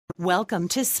Welcome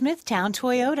to Smithtown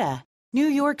Toyota, New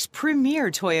York's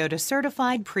premier Toyota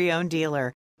certified pre-owned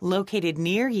dealer, located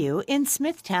near you in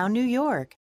Smithtown, New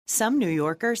York. Some New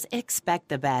Yorkers expect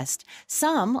the best.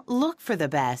 Some look for the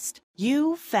best.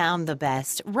 You found the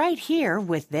best right here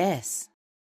with this.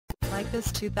 Like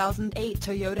this 2008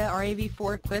 Toyota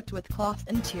RAV4 equipped with cloth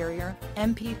interior,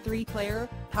 MP3 player,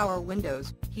 power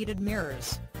windows, heated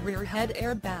mirrors, rear head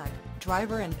airbag,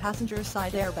 driver and passenger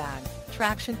side airbag,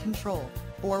 traction control,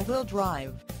 4-wheel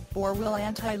drive, 4-wheel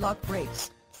anti-lock brakes,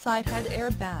 side head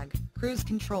airbag, cruise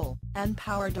control, and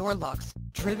power door locks,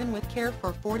 driven with care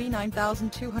for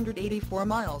 49,284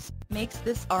 miles, makes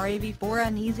this RAV4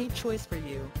 an easy choice for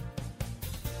you.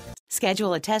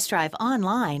 Schedule a test drive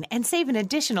online and save an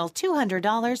additional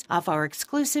 $200 off our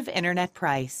exclusive internet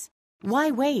price. Why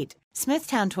wait?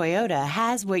 Smithtown Toyota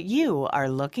has what you are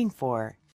looking for.